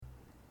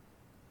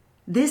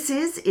This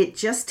is It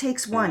Just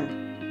Takes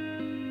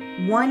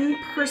One. One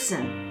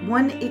person,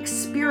 one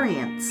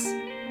experience,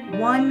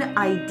 one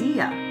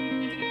idea,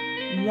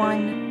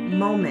 one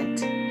moment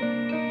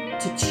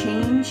to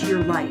change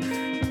your life.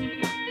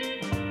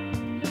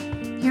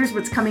 Here's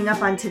what's coming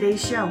up on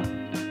today's show.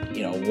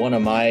 One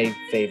of my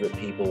favorite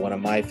people, one of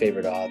my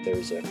favorite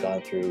authors that have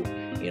gone through,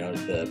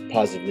 the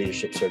positive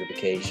leadership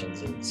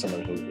certifications, and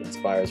someone who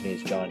inspires me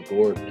is Jon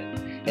Gordon.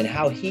 And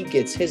how he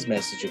gets his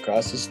message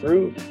across is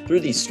through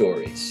these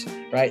stories,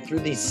 right? Through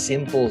these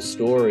simple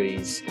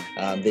stories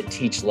that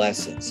teach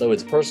lessons. So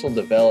it's personal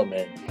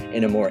development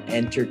in a more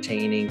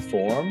entertaining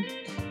form.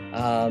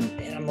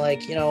 And I'm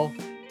like,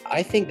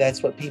 I think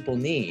that's what people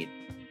need.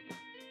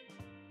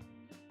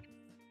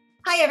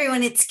 Hi,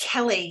 everyone. It's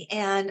Kelly,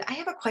 and I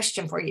have a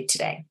question for you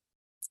today.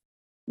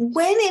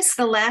 When is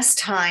the last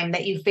time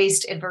that you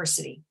faced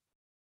adversity?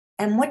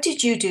 And what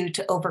did you do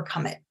to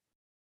overcome it?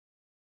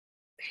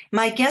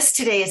 My guest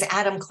today is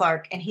Adam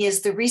Clark, and he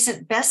is the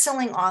recent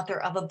best-selling author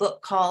of a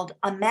book called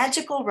A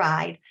Magical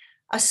Ride,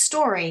 a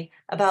story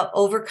about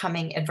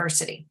overcoming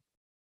adversity.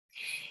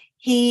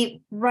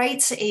 He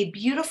writes a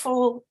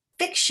beautiful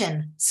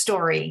fiction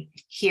story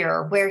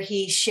here where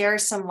he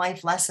shares some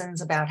life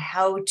lessons about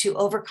how to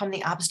overcome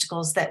the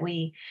obstacles that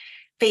we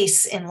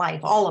face in life,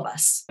 all of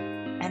us.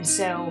 And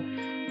so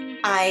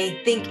I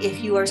think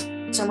if you are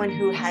someone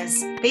who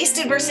has faced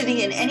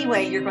adversity in any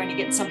way, you're going to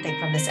get something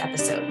from this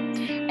episode.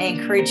 I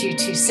encourage you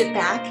to sit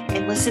back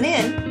and listen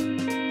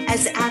in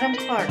as Adam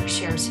Clark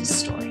shares his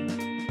story.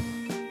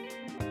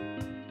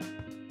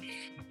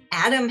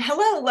 Adam,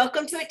 hello.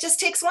 Welcome to It Just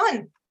Takes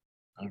One.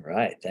 All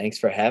right. Thanks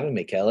for having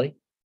me, Kelly.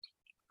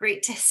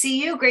 Great to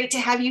see you. Great to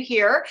have you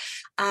here.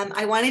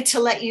 I wanted to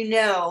let you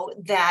know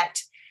that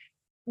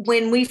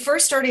when we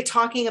first started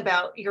talking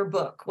about your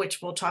book,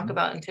 which we'll talk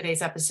about in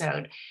today's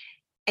episode,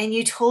 and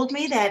you told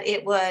me that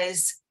it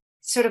was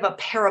sort of a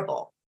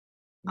parable,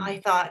 I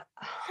thought,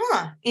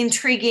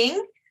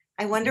 intriguing.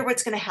 I wonder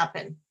what's going to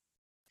happen.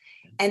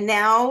 And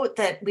now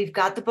that we've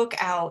got the book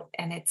out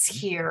and it's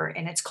here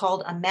and it's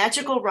called A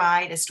Magical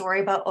Ride, a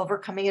story about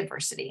overcoming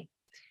adversity,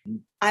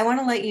 I want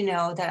to let you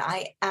know that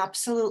I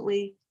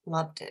absolutely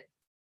loved it.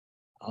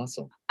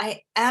 Awesome.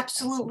 I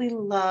absolutely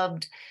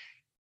loved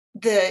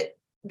the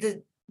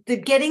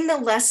getting the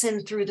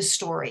lesson through the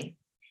story,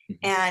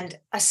 and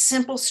a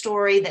simple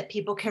story that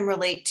people can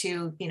relate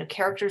to,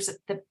 characters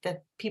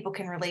that people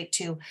can relate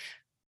to,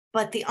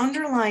 but the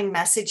underlying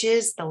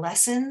messages, the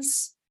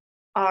lessons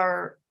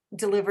are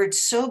delivered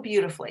so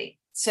beautifully.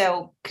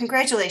 So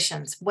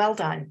congratulations. Well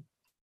done.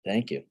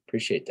 Thank you.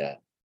 Appreciate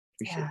that.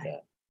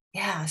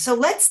 Yeah. So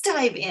let's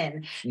dive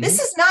in.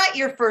 This is not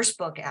your first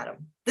book,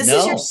 Adam. This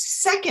is your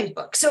second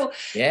book. So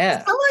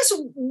tell us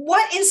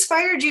what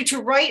inspired you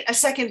to write a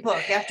second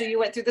book after you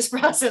went through this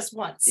process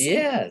once.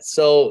 Yeah.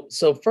 So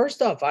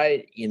first off,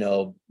 I,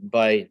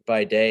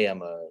 by day,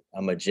 I'm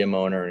a gym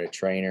owner and a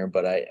trainer,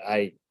 but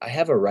I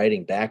have a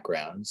writing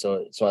background.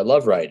 So I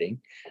love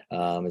writing.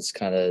 It's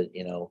kind of,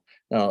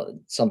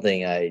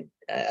 something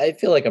I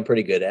feel like I'm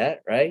pretty good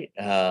at, right?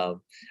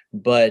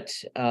 But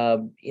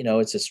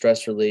it's a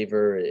stress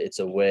reliever. It's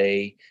a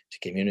way to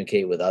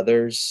communicate with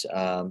others.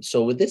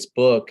 So with this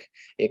book,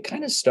 it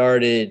kind of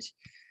started,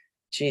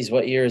 geez,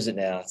 what year is it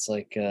now? It's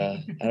like,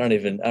 I don't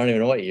even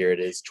know what year it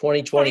is.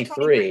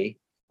 2023,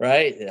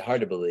 right?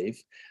 Hard to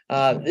believe.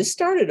 This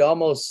started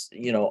almost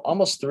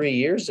 3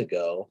 years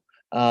ago.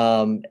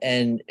 And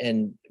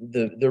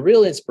the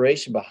real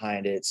inspiration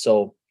behind it.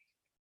 So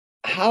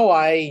how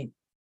a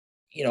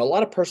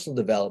lot of personal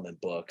development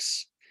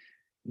books,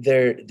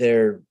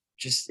 they're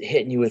just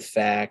hitting you with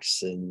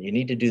facts, and you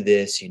need to do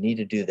this, you need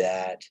to do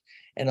that.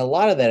 And a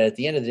lot of that, at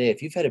the end of the day,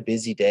 if you've had a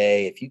busy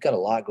day, if you've got a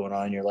lot going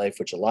on in your life,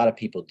 which a lot of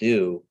people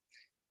do,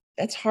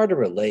 that's hard to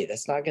relate.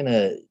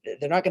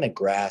 They're not gonna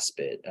grasp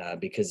it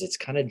because it's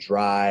kind of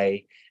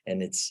dry,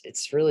 and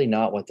it's really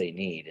not what they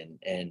need.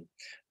 And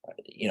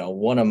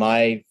one of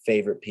my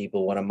favorite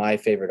people, one of my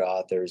favorite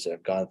authors that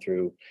have gone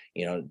through,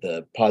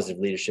 the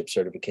positive leadership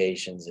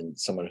certifications, and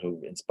someone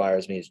who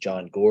inspires me is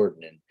Jon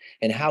Gordon.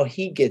 And how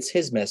he gets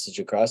his message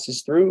across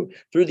is through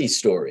these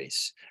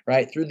stories,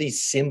 right? Through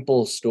these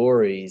simple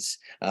stories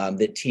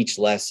that teach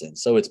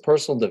lessons. So it's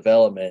personal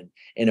development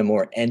in a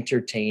more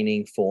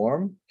entertaining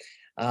form.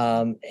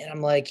 And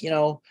I'm like,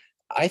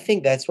 I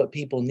think that's what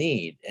people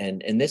need.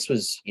 And this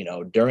was,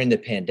 during the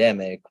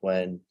pandemic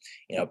when,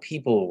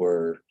 people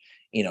were,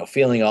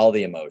 feeling all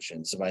the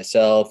emotions.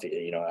 Myself,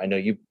 I know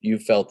you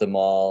felt them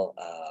all.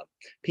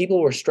 People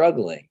were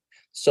struggling.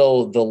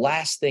 So the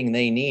last thing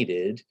they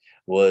needed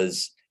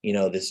was,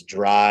 this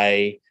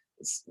dry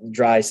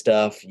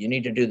stuff. You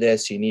need to do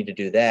this, you need to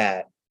do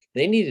that.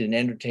 They needed an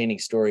entertaining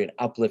story, an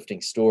uplifting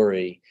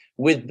story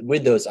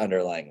with those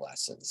underlying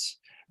lessons.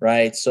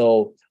 Right.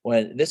 So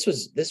when this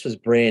was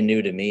brand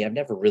new to me, I've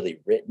never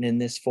really written in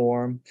this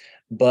form,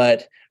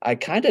 but I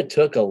kind of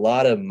took a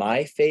lot of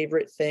my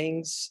favorite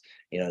things.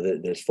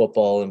 There's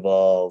football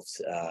involved,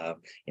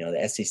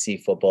 the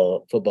SEC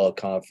football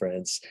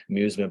conference,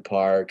 amusement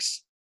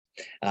parks,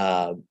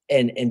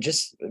 and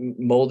just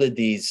molded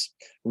these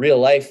real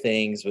life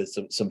things with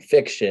some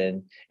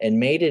fiction and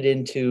made it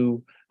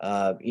into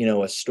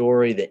a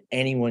story that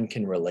anyone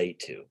can relate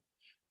to,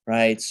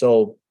 right?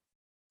 So,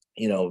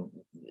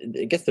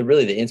 I guess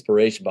the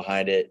inspiration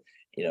behind it,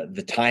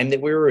 the time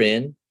that we were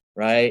in,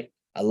 right?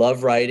 I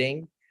love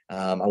writing.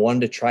 I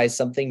wanted to try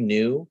something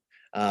new.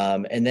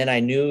 And then I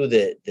knew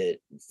that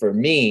for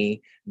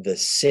me, the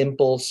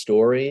simple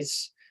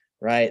stories,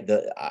 right?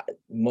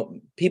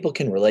 People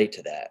can relate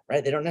to that,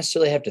 right? They don't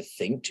necessarily have to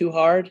think too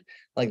hard.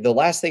 Like the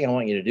last thing I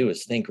want you to do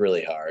is think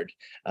really hard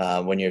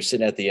when you're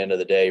sitting at the end of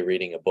the day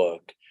reading a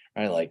book,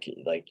 right? Like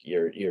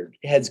your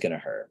head's gonna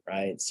hurt,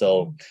 right?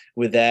 So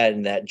with that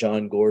and that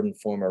John Gordon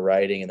form of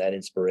writing and that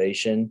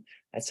inspiration,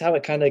 that's how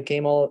it kind of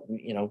came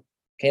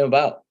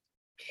about.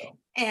 So.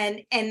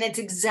 And that's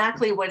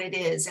exactly what it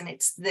is. And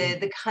it's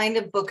the kind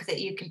of book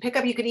that you can pick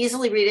up. You could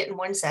easily read it in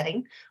one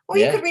setting, or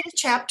you could read a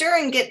chapter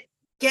and get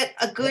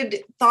a good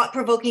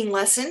thought-provoking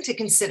lesson to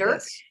consider,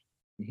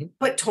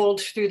 but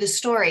told through the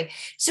story.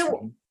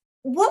 So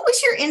what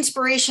was your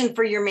inspiration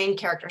for your main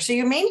character? So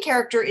your main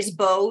character is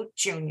Bo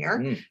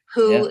Jr.,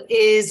 who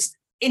is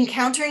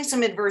encountering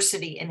some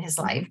adversity in his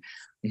life.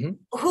 Who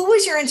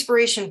was your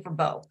inspiration for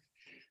Bo?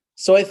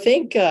 So I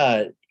think,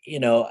 I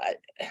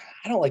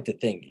don't like to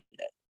think,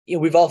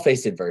 we've all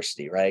faced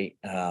adversity, right?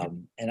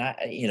 And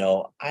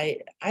I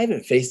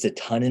haven't faced a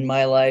ton in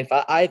my life.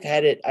 I've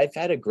had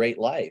a great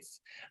life.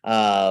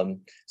 So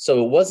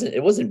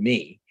it wasn't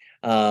me.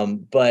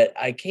 But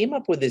I came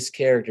up with this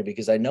character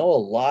because I know a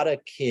lot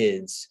of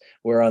kids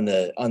where on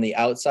the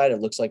outside,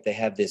 it looks like they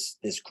have this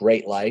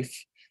great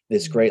life,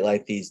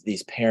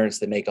 these parents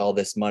that make all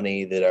this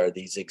money, that are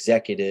these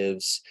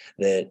executives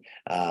that,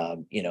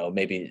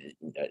 maybe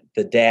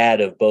the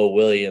dad of Bo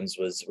Williams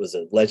was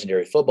a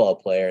legendary football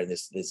player, and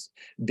this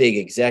big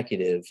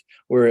executive,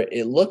 where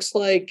it looks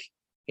like,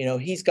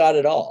 he's got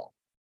it all.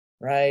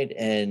 Right.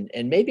 And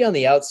maybe on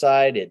the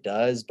outside it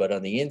does, but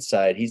on the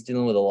inside, he's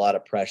dealing with a lot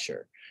of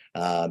pressure.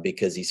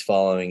 Because he's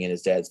following in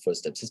his dad's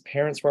footsteps. His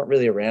parents weren't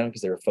really around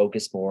because they were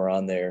focused more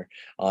on their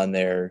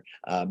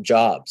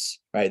jobs,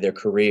 right? Their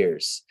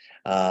careers.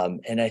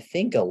 And I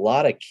think a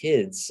lot of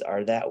kids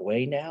are that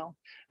way now.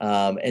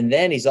 And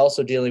then he's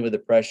also dealing with the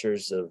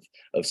pressures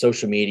of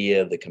social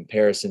media, of the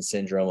comparison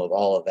syndrome, of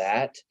all of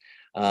that.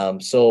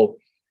 So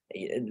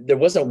there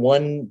wasn't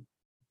one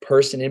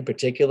person in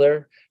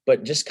particular,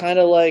 but just kind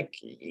of like,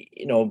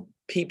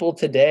 people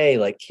today,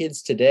 like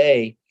kids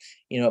today,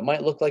 it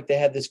might look like they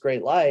have this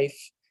great life.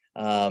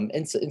 And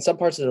in some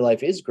parts of their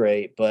life is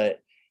great, but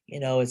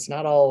it's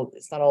not all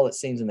it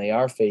seems, and they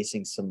are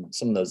facing some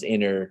of those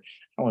inner,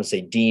 I don't want to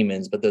say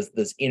demons, but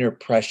those inner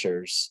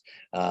pressures.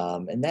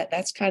 And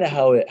that's kind of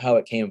how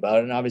it came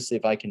about. And obviously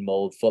if I can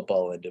mold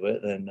football into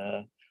it, then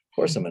of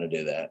course I'm going to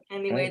do that.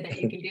 Any way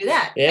that you can do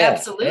that. Yeah,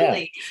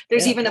 absolutely.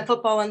 There's even a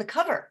football on the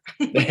cover.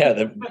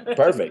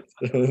 Perfect.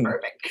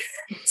 Perfect.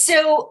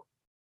 So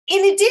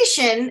in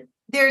addition,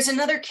 there's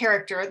another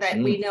character that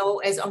we know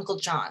as Uncle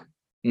John.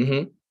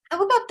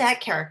 How about that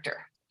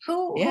character?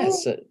 Who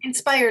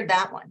inspired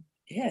that one?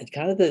 Yeah, it's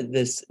kind of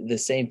the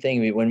same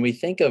thing. When we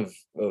think of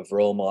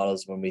role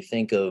models, when we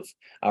think of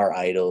our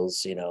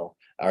idols,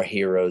 our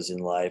heroes in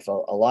life, a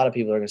lot of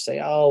people are going to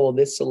say, oh, well,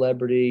 this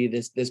celebrity,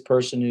 this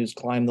person who's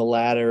climbed the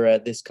ladder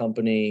at this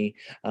company.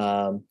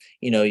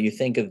 You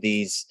think of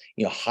these,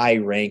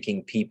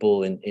 high-ranking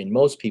people in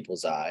most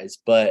people's eyes,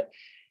 but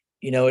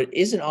it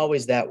isn't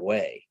always that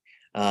way.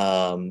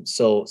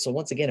 So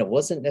once again, it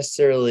wasn't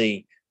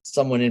necessarily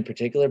someone in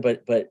particular,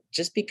 but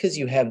just because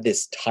you have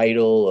this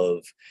title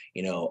of,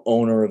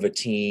 owner of a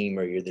team,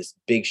 or you're this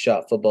big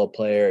shot football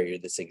player, or you're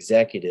this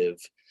executive,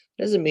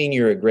 doesn't mean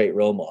you're a great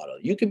role model.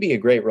 You can be a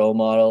great role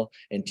model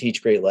and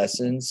teach great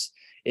lessons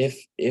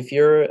if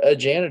you're a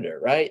janitor,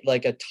 right?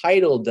 Like a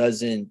title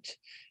doesn't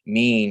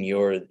mean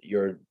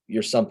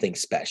you're something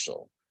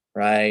special,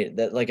 right?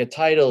 That like a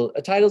title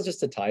is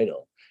just a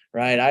title,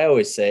 right? I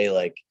always say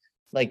like,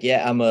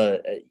 yeah,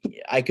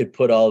 I could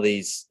put all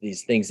these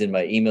things in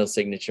my email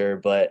signature,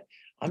 but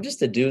I'm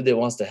just a dude that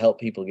wants to help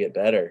people get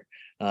better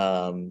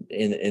in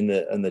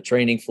the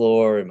training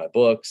floor, in my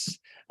books.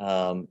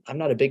 I'm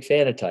not a big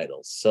fan of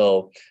titles.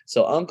 So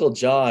Uncle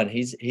John,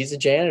 he's a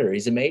janitor,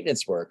 he's a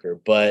maintenance worker,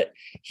 but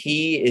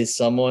he is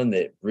someone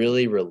that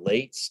really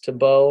relates to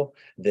Bo,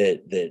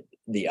 that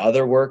the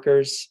other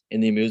workers in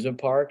the amusement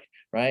park,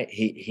 right?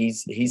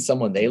 He's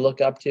someone they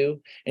look up to,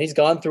 and he's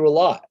gone through a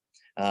lot.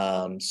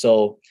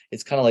 So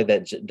it's kind of like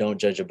that, don't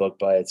judge a book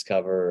by its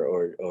cover,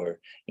 or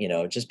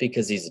just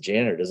because he's a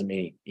janitor doesn't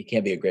mean he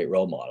can't be a great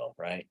role model,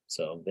 right?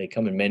 So they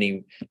come in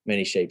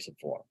many shapes and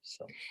forms.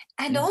 So,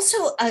 and also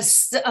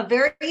a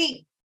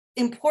very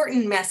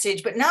important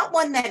message, but not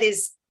one that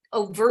is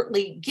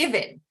overtly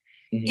given.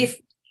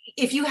 If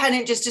you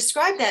hadn't just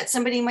described that,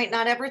 somebody might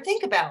not ever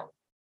think about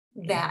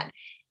that.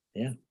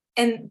 Yeah.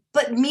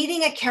 But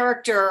meeting a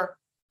character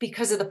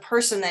because of the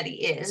person that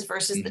he is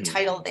versus the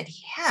title that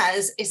he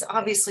has is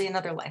obviously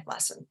another life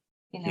lesson,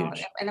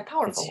 huge. and a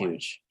powerful one.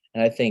 Huge.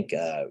 And I think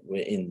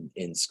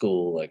in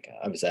school, like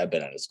obviously I've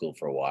been out of school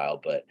for a while,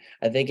 but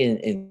I think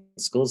in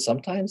school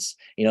sometimes,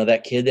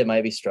 that kid that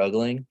might be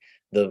struggling,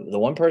 the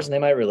one person they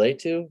might relate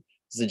to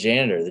is the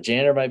janitor. The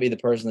janitor might be the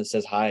person that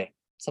says hi.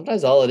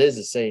 Sometimes all it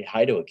is say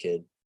hi to a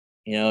kid,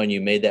 and you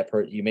made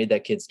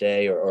that kid's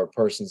day, or a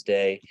person's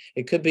day.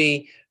 It could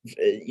be,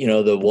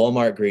 the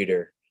Walmart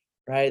greeter,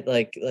 right?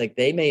 Like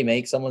they may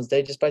make someone's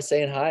day just by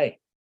saying hi,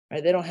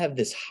 right? They don't have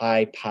this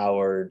high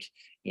powered,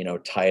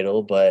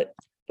 title, but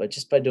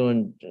just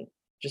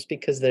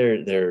because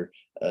they're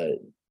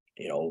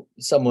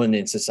someone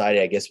in society,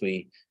 I guess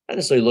we not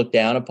necessarily look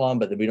down upon,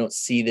 but that we don't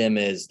see them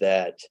as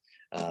that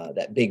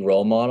big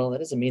role model. That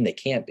doesn't mean they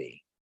can't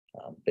be,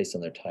 based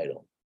on their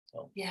title.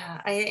 So Yeah,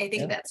 I think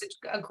yeah. that's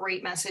a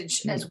great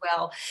message Mm, as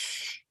well.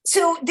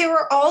 So there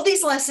are all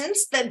these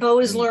lessons that Bo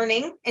is mm,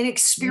 learning and mm.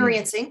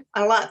 experiencing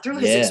a lot through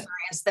his Yeah.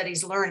 experience that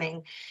he's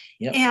learning.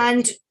 Yep.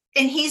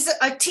 And he's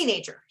a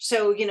teenager.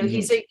 So,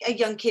 he's Mhm. a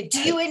young kid.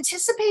 Do you Right.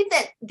 anticipate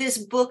that this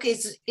book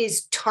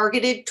is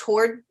targeted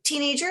toward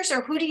teenagers,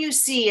 or who do you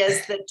see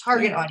as the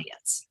target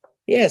audience?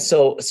 Yeah.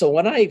 So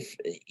when I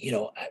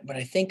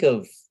think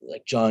of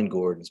like John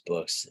Gordon's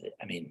books,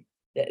 I mean,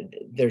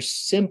 they're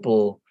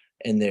simple,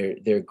 and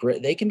they're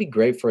great. They can be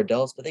great for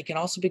adults, but they can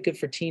also be good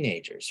for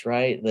teenagers,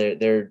 right?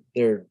 They're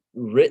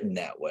written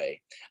that way.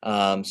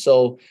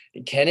 So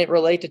can it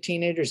relate to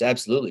teenagers?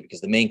 Absolutely,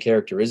 because the main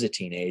character is a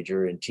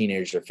teenager, and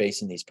teenagers are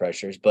facing these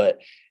pressures.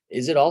 But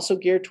is it also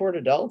geared toward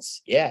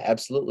adults? Yeah,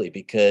 absolutely,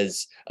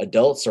 because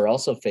adults are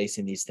also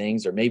facing these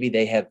things, or maybe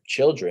they have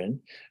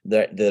children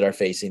that are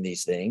facing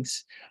these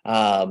things.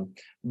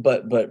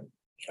 But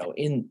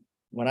in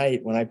when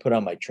I put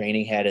on my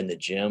training hat in the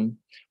gym,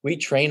 we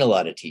train a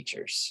lot of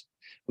teachers.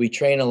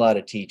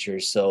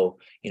 So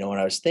when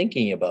I was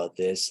thinking about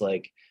this,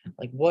 like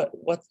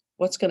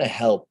what's going to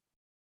help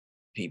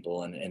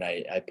people, and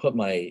I put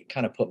my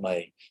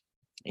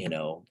you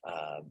know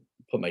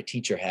put my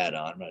teacher hat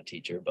on. I'm not a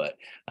teacher, but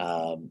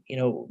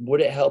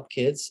would it help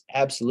kids?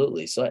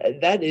 Absolutely. So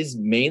that is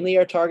mainly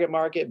our target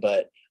market,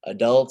 but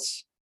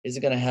adults, is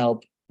it going to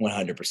help?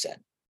 100%.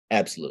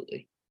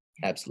 Absolutely.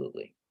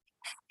 Absolutely.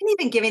 And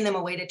even giving them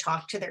a way to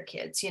talk to their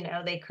kids,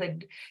 they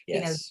could,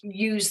 Yes.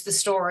 use the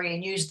story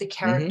and use the Hmm.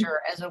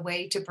 character as a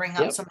way to bring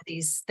up Yep. some of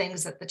these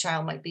things that the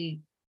child might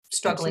be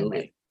struggling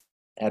with.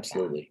 Absolutely. Yeah.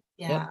 Absolutely.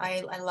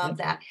 Yeah, Yep. I love Yep.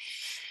 that.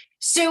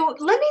 So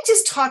let me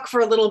just talk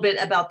for a little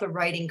bit about the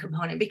writing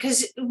component,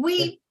 because Sure.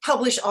 we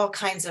publish all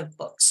kinds of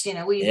books.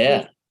 We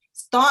Yeah.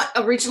 thought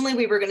originally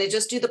we were going to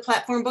just do the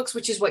platform books,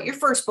 which is what your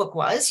first book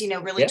was,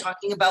 really Yep.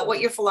 talking about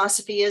what your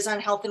philosophy is on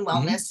health and Hmm.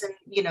 wellness, and,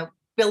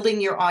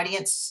 building your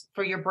audience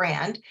for your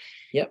brand.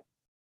 Yep.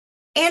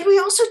 And we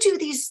also do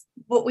these,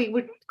 what we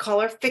would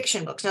call our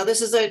fiction books. Now,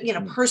 this is a,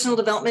 Mm-hmm. personal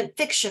development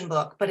fiction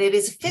book, but it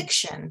is Mm-hmm.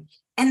 fiction.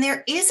 And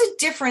there is a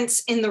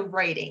difference in the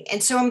writing.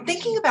 And so I'm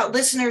thinking about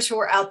listeners who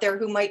are out there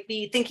who might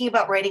be thinking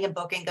about writing a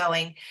book and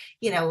going,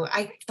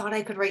 I thought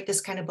I could write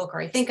this kind of book, or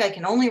I think I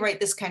can only write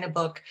this kind of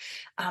book.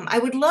 I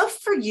would love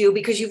for you,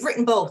 because you've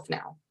written both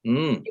now.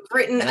 Mm. You've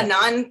written a Yeah.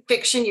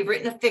 nonfiction, you've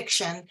written a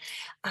fiction.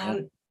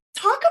 Yeah.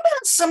 Talk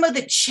about some of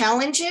the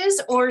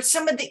challenges or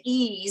some of the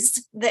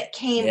ease that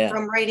came Yeah.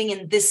 from writing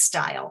in this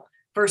style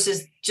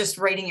versus just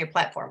writing your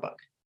platform book.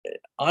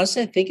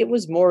 Honestly, I think it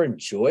was more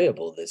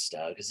enjoyable this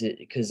style,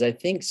 because I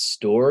think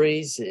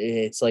stories,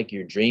 it's like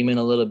you're dreaming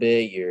a little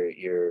bit.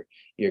 You're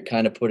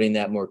kind of putting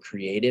that more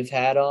creative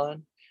hat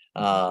on.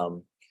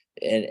 Um,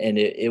 and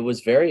it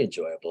was very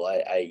enjoyable.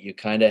 You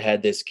kind of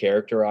had this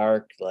character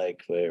arc,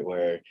 like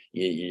where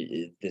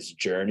this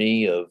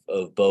journey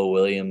of Bo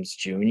Williams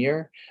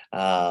Jr.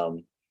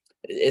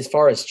 As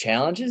far as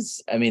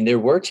challenges, I mean, there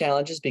were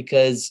challenges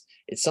because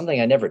it's something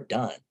I never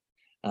done.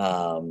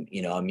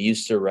 I'm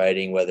used to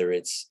writing, whether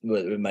it's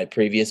my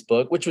previous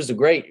book, which was a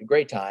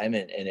great time,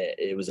 and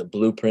it was a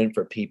blueprint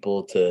for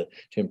people to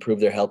improve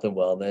their health and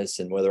wellness,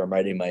 and whether I'm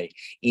writing my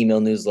email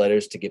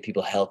newsletters to get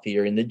people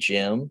healthier in the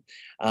gym.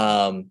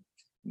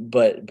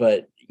 But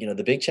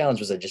the big challenge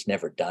was I just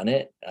never done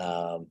it.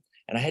 And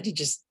I had to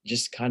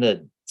just kind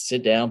of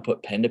sit down,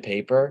 put pen to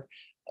paper,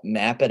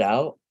 map it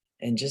out,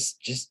 and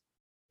just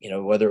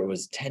whether it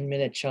was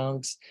 10-minute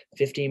chunks,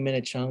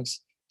 15-minute chunks,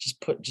 just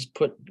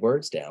put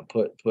words down,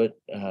 you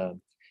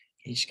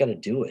just got to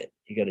do it.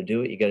 You got to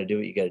do it. You got to do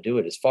it. You got to do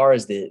it. As far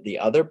as the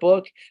other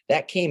book,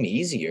 that came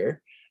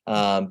easier,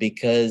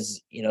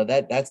 because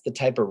that's the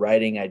type of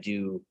writing I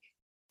do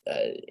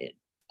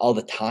all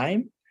the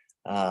time.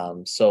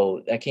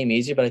 So that came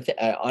easier, but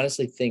I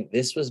honestly think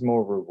this was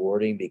more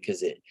rewarding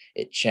because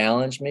it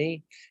challenged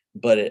me,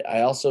 but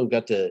I also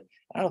got to.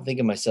 I don't think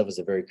of myself as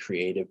a very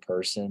creative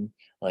person.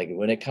 Like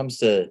when it comes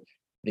to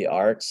the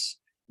arts,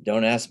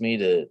 don't ask me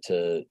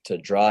to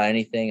draw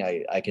anything.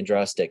 I can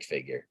draw a stick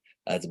figure.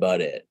 That's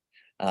about it.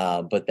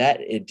 But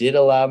that it did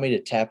allow me to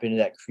tap into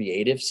that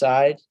creative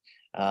side,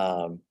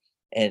 um,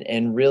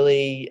 and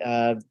really,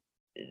 that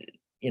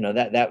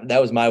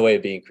was my way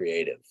of being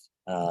creative.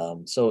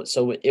 So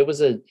it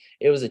was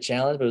a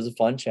challenge, but it was a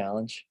fun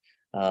challenge.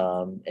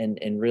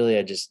 And really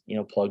I just,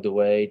 plugged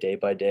away day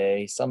by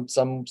day. Some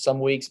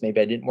weeks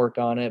maybe I didn't work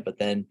on it, but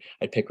then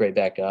I'd pick right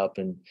back up,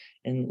 and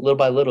little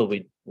by little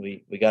we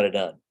got it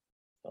done.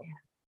 So,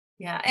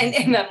 Yeah.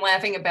 And I'm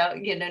laughing about,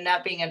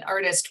 not being an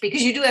artist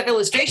because you do have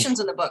illustrations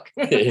in the book,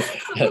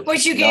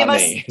 which you gave not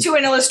us me. to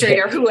an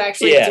illustrator who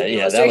actually did the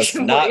Yeah, that was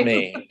illustration for not you.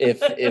 me.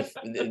 If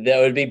that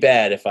would be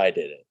bad if I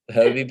did it.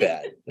 That would be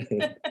bad.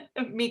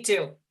 Me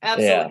too. Yeah,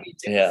 Absolutely me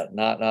too. yeah,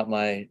 not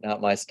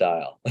my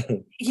style.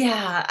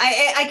 Yeah,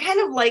 I kind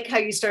of like how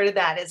you started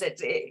that.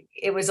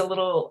 It was a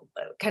little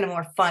kind of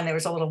more fun. There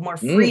was a little more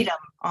Mm, freedom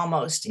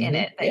almost in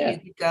it that yeah, you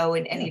could go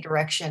in yeah, any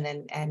direction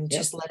and yeah.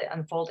 just let it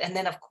unfold. And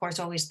then of course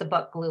always the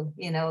butt glue,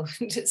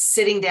 just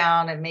sitting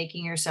down and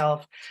making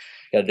yourself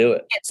Got to do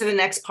it. get to the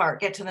next part,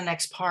 get to the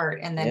next part,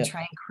 and then Yeah,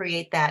 try and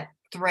create that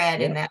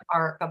thread yeah, and that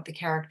arc of the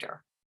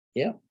character.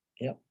 yeah,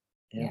 yeah,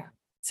 yeah. Yeah.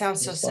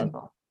 Sounds It so was fun.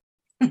 simple.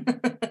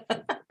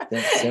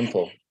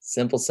 Simple.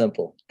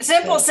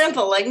 Simple, Yeah.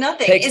 simple, like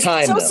nothing. Takes Is it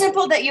time so though.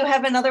 simple that you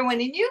have another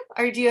one in you?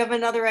 Or do you have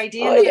another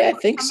idea, Oh another yeah, I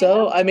book think coming up?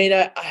 so. I mean,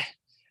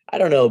 I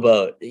don't know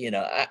about,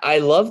 I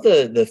love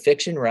the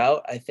fiction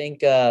route. I think,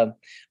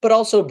 but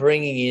also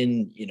bringing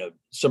in,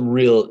 some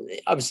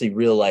obviously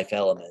real life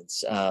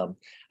elements. I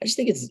just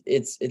think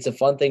it's a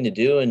fun thing to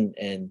do, and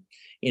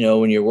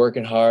when you're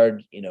working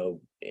hard,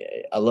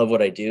 I love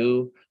what I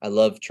do. I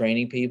love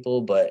training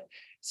people, but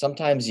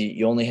sometimes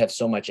you only have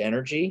so much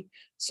energy.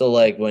 So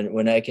like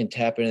when I can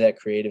tap into that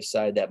creative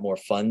side, that more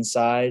fun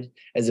side,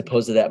 as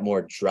opposed to that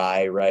more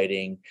dry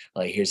writing,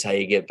 like here's how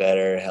you get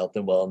better, health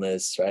and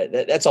wellness, right?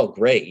 That's all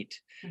great,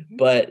 Mhm.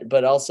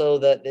 but also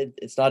that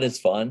it's not as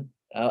fun.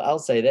 I'll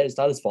say that it's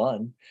not as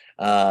fun.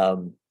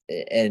 And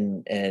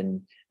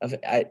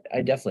I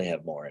definitely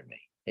have more in me.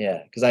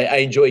 Yeah, because I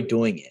enjoy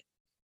doing it.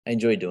 I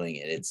enjoy doing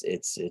it.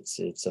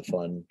 It's a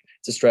fun,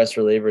 it's a stress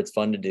reliever. It's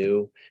fun to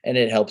do, and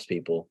it helps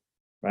people,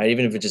 right?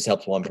 Even if it just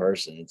helps one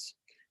person,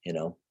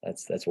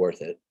 that's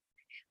worth it,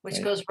 Which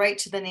right? goes right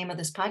to the name of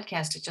this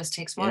podcast. It just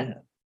takes one. Yeah.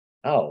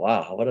 Oh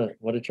wow,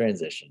 what a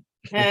transition.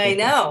 I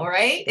know,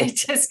 right? It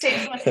just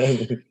takes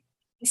one.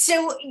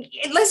 So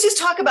let's just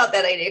talk about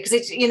that idea because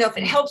if it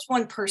Mm, helps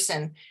one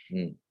person,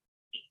 mm,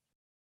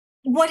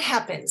 what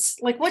happens?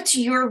 Like, what's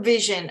your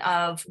vision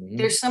of mhm.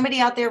 there's somebody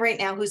out there right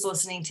now who's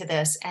listening to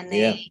this and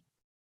Yeah,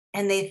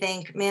 they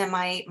think, man,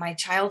 my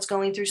child's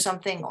going through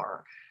something,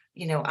 or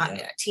yeah.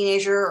 a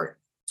teenager or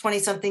 20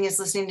 something is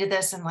listening to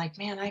this and like,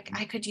 man, I, Mhm,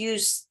 I could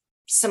use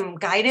some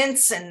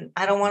guidance and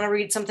I don't want mhm, to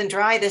read something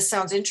dry. This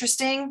sounds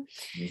interesting.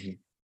 mhm.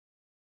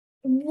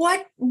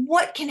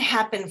 What can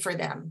happen for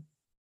them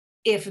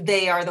if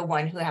they are the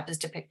one who happens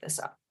to pick this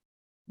up?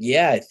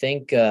 Yeah, I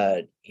think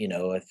I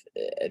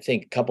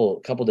think couple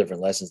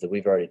different lessons that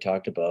we've already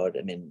talked about.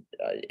 I mean,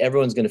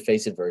 everyone's going to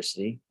face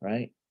adversity,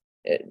 right?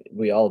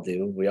 We all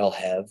do. We all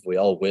have. We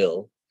all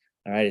will.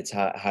 All right. It's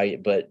how you.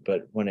 But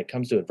when it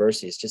comes to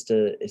adversity, it's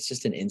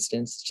just an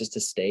instance. It's just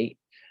a state.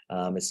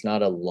 It's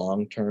not a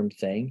long term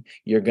thing.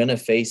 You're going to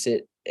face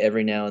it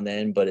every now and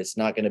then, but it's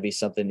not going to be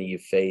something that you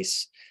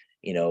face.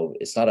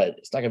 It's not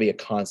going to be a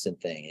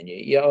constant thing. And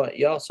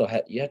you also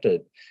have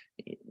to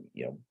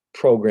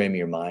program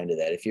your mind to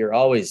that. If you're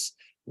always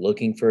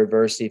looking for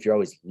adversity, if you're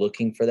always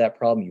looking for that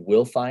problem, you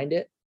will find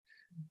it,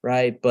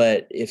 right?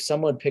 But if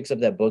someone picks up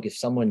that book, if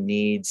someone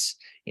needs,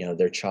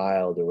 their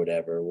child or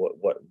whatever,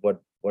 what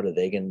are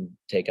they going to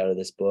take out of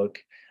this book?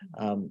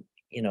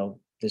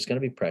 There's going to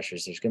be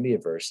pressures, there's going to be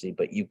adversity,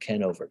 but you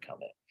can overcome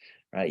it,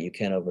 right? You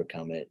can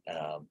overcome it.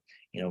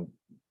 You know,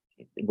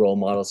 Role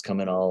models come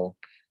in all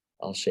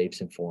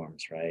shapes and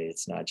forms, right?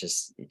 It's not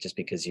just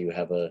because you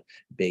have a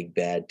big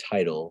bad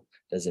title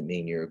doesn't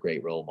mean you're a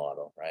great role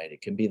model, right?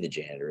 It could be the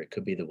janitor, it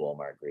could be the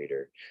Walmart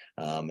greeter,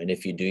 and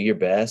if you do your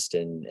best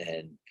and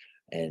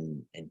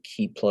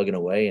keep plugging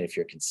away, and if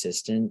you're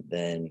consistent,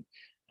 then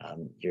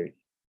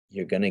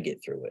you're gonna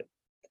get through it,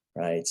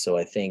 right? So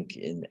I think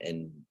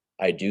and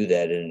I do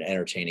that in an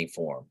entertaining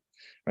form,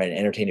 right? An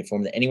entertaining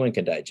form that anyone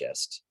can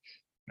digest,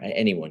 right?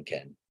 Anyone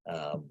can.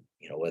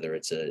 Whether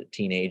it's a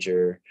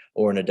teenager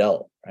or an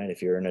adult, right?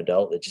 If you're an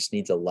adult that just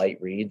needs a light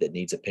read, that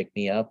needs a pick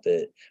me up,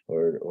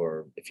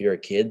 or if you're a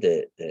kid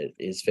that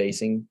is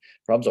facing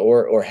problems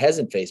or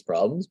hasn't faced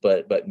problems,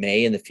 but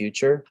may in the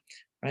future,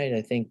 right?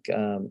 I think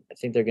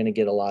they're going to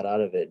get a lot out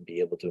of it and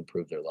be able to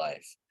improve their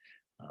life,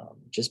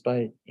 just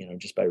by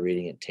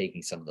reading it,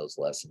 taking some of those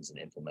lessons and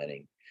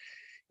implementing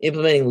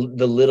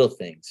the little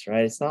things,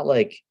 right? It's not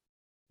like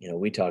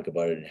we talk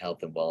about it in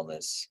health and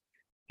wellness.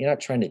 You're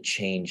not trying to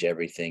change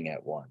everything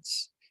at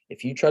once.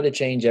 If you try to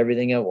change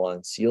everything at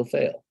once, you'll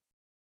fail,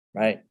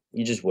 right?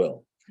 You just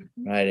will,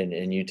 Mhm. right?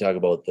 And you talk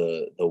about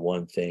the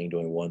one thing,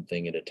 doing one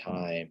thing at a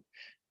time,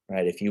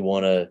 right? If you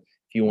wanna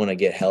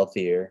get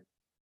healthier,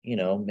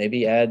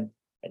 maybe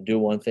do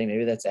one thing.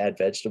 Maybe that's add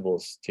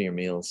vegetables to your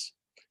meals,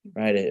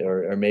 right?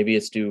 Or maybe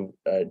it's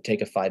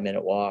take a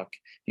 5-minute walk.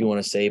 If you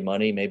want to save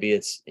money, maybe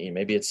it's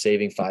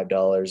saving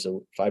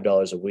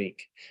 $5 a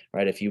week,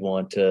 right? If you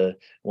want to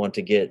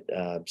get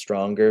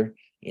stronger,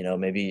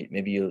 maybe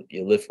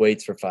you lift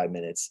weights for 5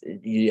 minutes.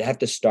 You have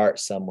to start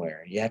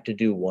somewhere. You have to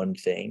do one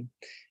thing,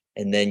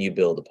 and then you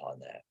build upon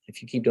that.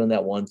 If you keep doing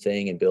that one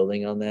thing and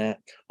building on that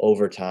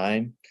over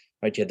time,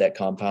 right, you have that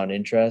compound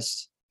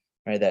interest,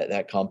 right,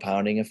 that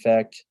compounding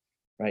effect,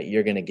 right,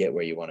 you're going to get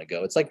where you want to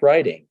go. It's like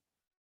writing,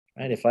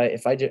 right?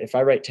 If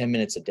I write 10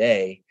 minutes a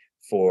day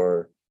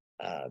for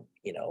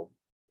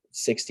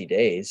 60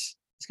 days,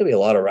 it's going to be a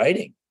lot of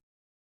writing.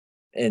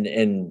 And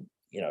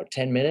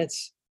 10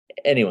 minutes,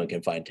 anyone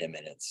can find 10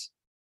 minutes.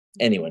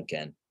 Anyone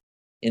can.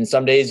 In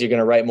some days you're going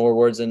to write more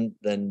words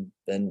than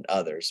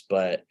others,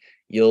 but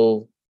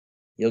you'll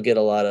get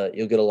a lot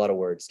of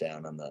words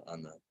down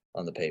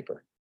on the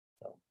paper.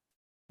 So,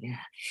 yeah.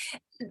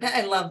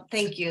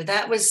 Thank you.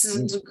 That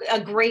was a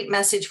great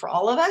message for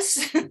all of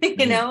us.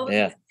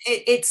 Yeah.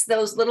 It's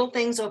those little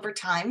things over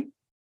time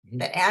Mhm.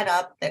 that add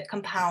up, that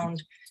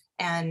compound.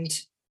 And,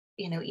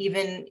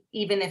 even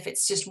if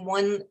it's just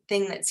one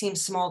thing that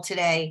seems small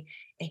today,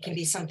 it can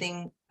be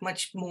something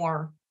much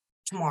more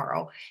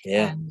tomorrow.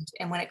 Yeah.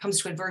 And when it comes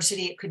to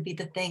adversity, it could be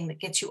the thing that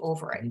gets you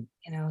over it.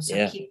 So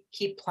Yeah.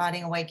 keep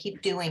plodding away,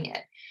 keep doing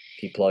it.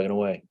 Keep plugging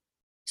away.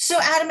 So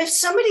Adam, if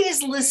somebody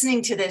is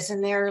listening to this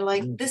and they're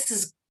like, this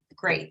is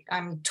great,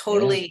 I'm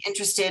totally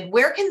interested,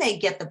 where can they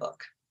get the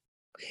book?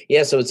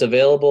 Yeah, so it's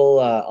available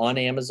on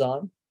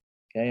Amazon.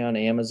 Okay, on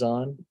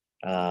Amazon.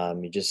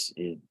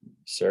 You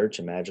search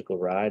A Magical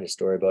Ride, a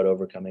story about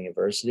overcoming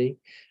adversity.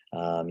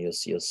 You'll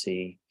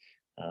see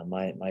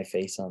my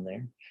face on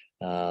there,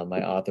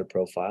 my author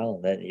profile,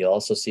 and then you'll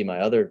also see my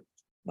other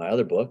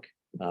book,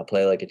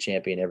 Play Like a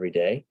Champion Every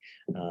Day.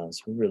 So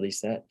we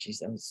released that. Geez,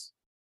 that was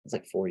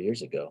like 4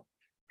 years ago.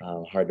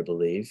 Hard to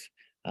believe.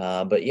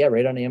 But yeah,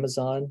 right on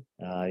Amazon.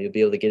 You'll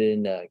be able to get it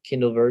in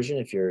Kindle version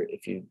if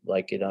you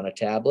like it on a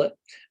tablet.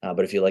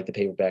 But if you like the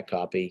paperback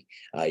copy,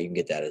 you can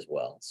get that as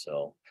well.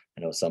 So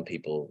I know some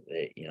people,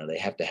 they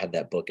have to have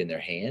that book in their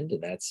hand,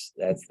 and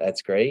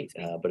that's great.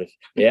 But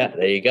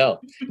there you go.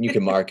 You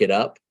can mark it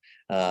up.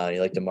 You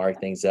like to mark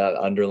things up,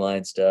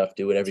 underline stuff,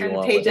 do whatever you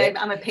want with it.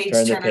 I'm a page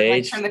Turn the turner.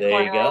 page. Turn the There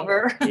you corner go.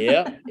 over.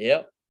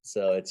 Yep.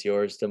 So it's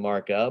yours to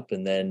mark up,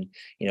 and then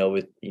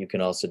you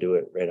can also do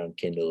it right on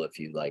Kindle if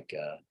you like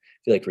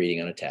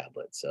reading on a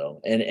tablet.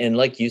 So and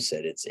like you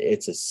said,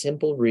 it's a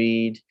simple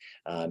read.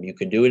 You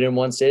can do it in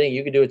one sitting.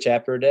 You can do a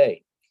chapter a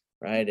day,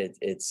 right?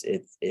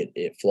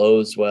 It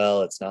flows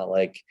well. It's not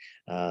like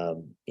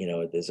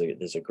there's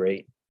a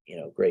great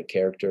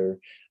character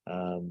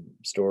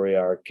story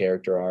arc,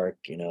 character arc.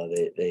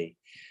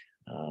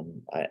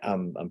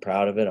 I'm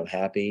proud of it. I'm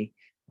happy.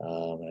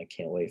 I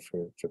can't wait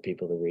for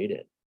people to read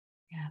it.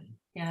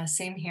 Yeah,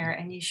 same here.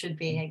 And you should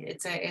be.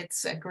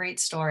 It's a great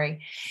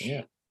story.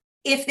 Yeah.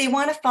 If they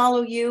want to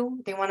follow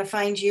you, they want to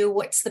find you,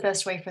 what's the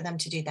best way for them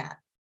to do that?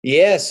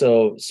 Yeah,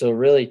 so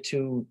really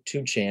two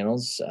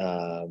channels,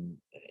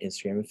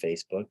 Instagram and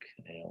Facebook,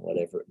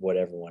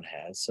 whatever one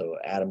has. So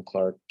Adam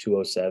Clark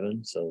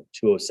 207. So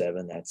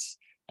 207, that's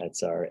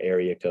our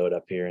area code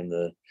up here in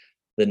the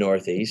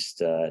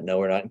Northeast. No,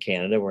 we're not in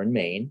Canada. We're in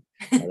Maine.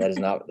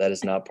 That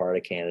is not part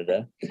of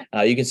Canada.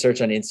 You can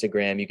search on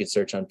Instagram. You can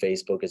search on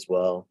Facebook as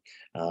well.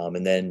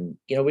 And then,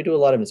 we do a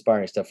lot of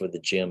inspiring stuff with the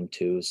gym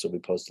too. So we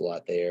post a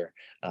lot there.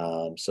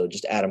 So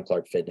just Adam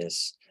Clark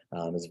Fitness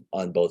is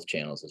on both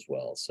channels as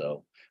well.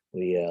 So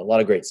we a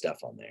lot of great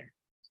stuff on there.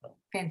 So.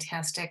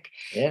 Fantastic.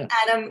 Yeah.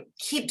 Adam,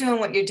 keep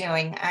doing what you're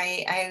doing.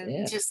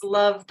 I just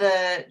love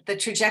the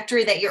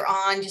trajectory that you're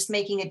on, just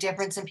making a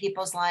difference in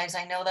people's lives.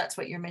 I know that's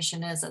what your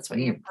mission is. That's what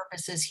your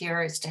purpose is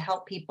here, is to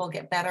help people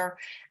get better,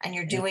 and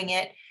you're doing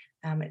it.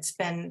 It's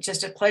been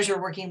just a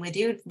pleasure working with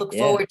you. Look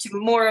forward to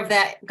more of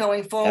that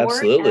going forward.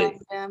 Absolutely.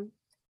 And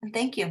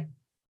thank you.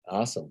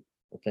 Awesome.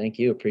 Well, thank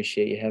you.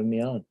 Appreciate you having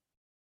me on.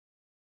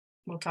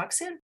 We'll talk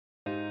soon.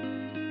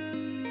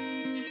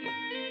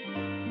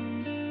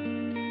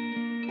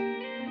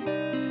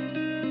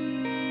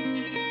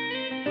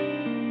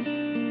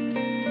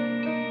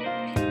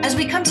 As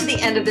we come to the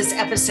end of this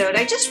episode,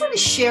 I just want to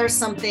share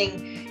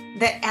something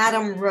that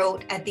Adam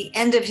wrote at the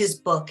end of his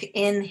book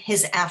in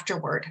his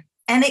afterword.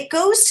 And it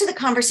goes to the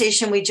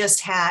conversation we just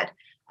had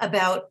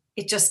about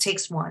it just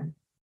takes one.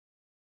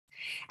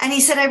 And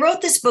he said, I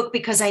wrote this book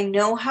because I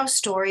know how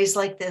stories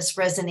like this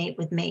resonate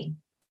with me.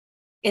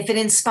 If it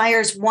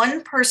inspires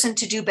one person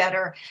to do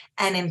better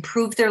and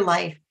improve their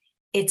life,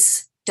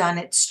 it's done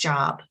its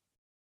job.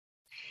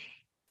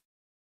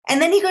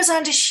 And then he goes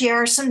on to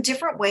share some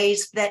different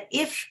ways that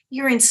if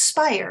you're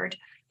inspired,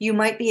 you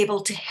might be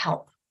able to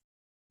help.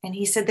 And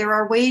he said there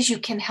are ways you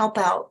can help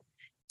out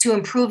to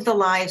improve the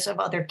lives of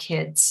other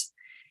kids.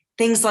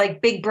 Things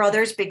like big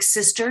brothers, big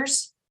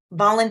sisters,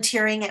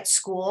 volunteering at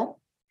school,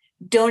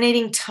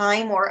 donating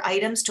time or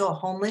items to a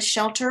homeless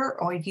shelter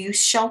or youth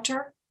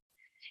shelter.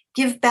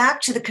 Give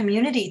back to the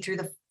community through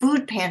the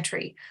food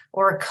pantry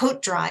or a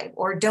coat drive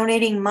or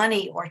donating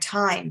money or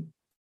time.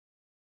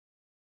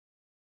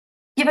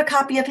 Give a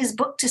copy of his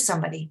book to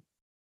somebody,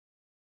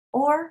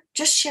 or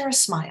just share a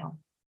smile.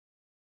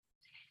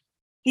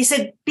 He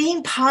said,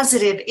 being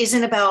positive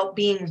isn't about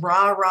being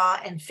rah-rah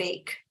and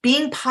fake.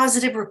 Being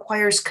positive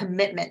requires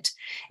commitment.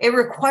 It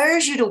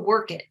requires you to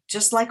work it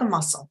just like a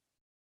muscle.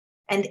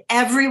 And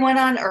everyone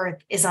on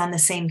earth is on the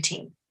same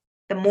team.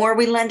 The more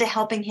we lend a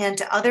helping hand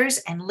to others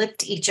and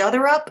lift each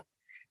other up,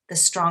 the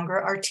stronger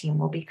our team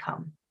will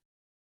become.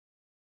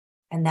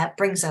 And that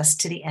brings us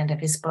to the end of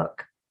his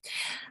book.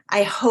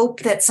 I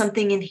hope that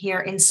something in here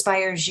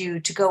inspires you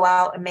to go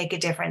out and make a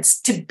difference,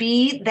 to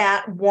be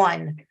that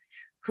one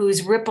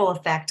whose ripple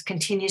effect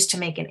continues to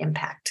make an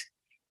impact.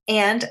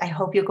 And I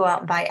hope you'll go out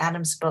and buy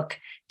Adam's book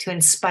to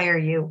inspire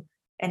you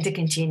and to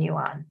continue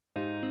on.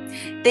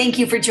 Thank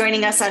you for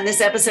joining us on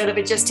this episode of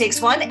It Just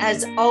Takes One.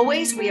 As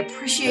always, we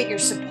appreciate your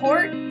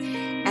support,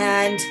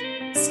 and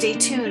stay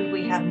tuned.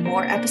 We have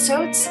more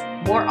episodes,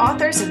 more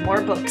authors, and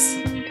more books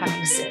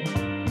coming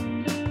soon.